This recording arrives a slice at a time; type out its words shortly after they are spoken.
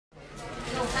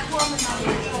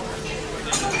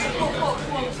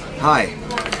Hi,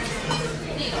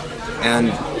 and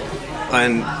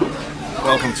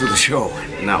welcome to the show.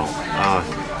 Now,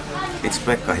 it's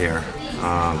Pekka here.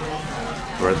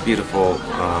 We're at the beautiful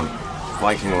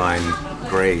Viking Line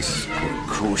Grace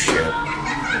cruise ship,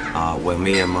 where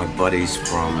me and my buddies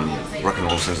from Rock and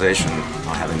Roll Sensation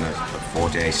are having a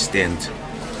 4-day stint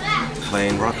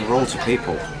playing rock and roll to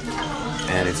people,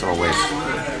 and it's always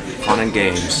fun and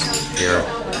games here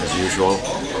as usual.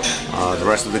 The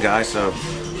rest of the guys are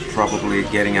probably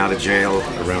getting out of jail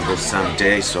around this time of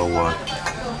day, so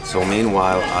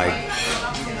meanwhile I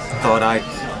thought I'd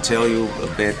tell you a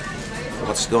bit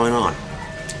what's going on.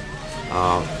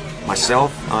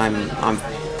 Myself, I'm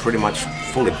pretty much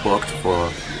fully booked for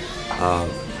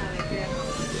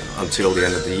until the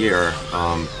end of the year.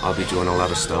 I'll be doing a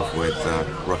lot of stuff with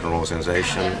Rock and Roll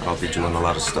Sensation. I'll be doing a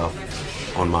lot of stuff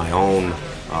on my own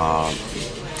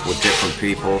with different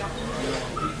people.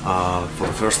 For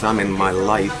the first time in my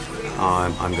life,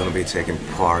 I'm going to be taking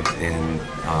part in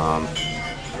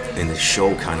the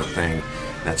show kind of thing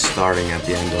that's starting at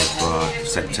the end of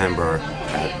September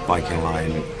at Viking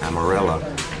Line Amarella.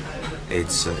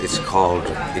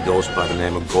 It goes by the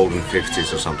name of Golden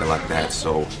 50s or something like that.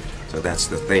 So that's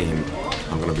the theme.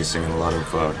 I'm going to be singing a lot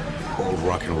of old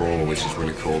rock and roll, which is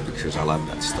really cool because I love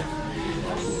that stuff.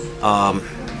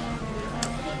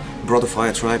 Brother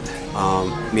Fire Tribe,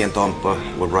 me and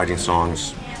Tompa, we're writing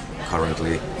songs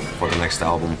currently for the next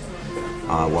album,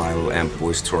 while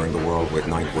Empu is touring the world with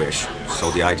Nightwish.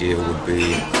 So the idea would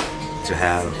be to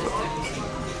have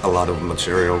a lot of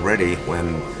material ready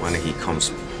when he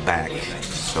comes back.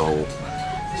 So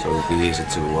it'll be easy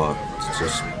to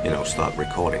just start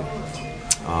recording.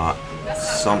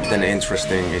 Something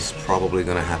interesting is probably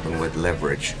going to happen with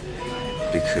Leverage,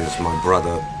 because my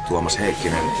brother Tuomas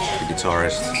Heikkinen, the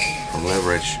guitarist from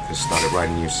Leverage, has started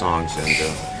writing new songs,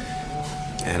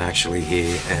 and actually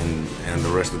he and the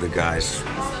rest of the guys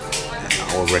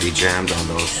already jammed on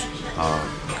those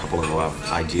couple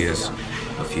of ideas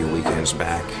a few weekends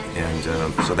back, and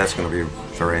so that's going to be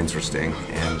very interesting,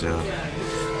 and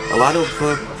a lot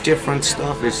of different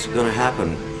stuff is going to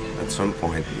happen at some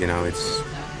point.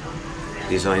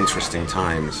 These are interesting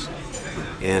times,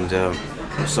 and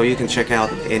so you can check out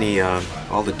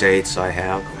all the dates I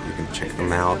have. You can check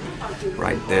them out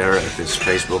right there at this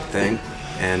Facebook thing,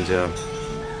 and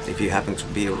if you happen to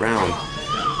be around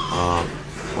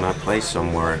when I play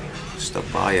somewhere, stop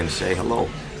by and say hello.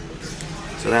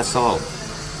 So that's all.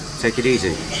 Take it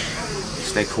easy.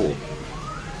 Stay cool.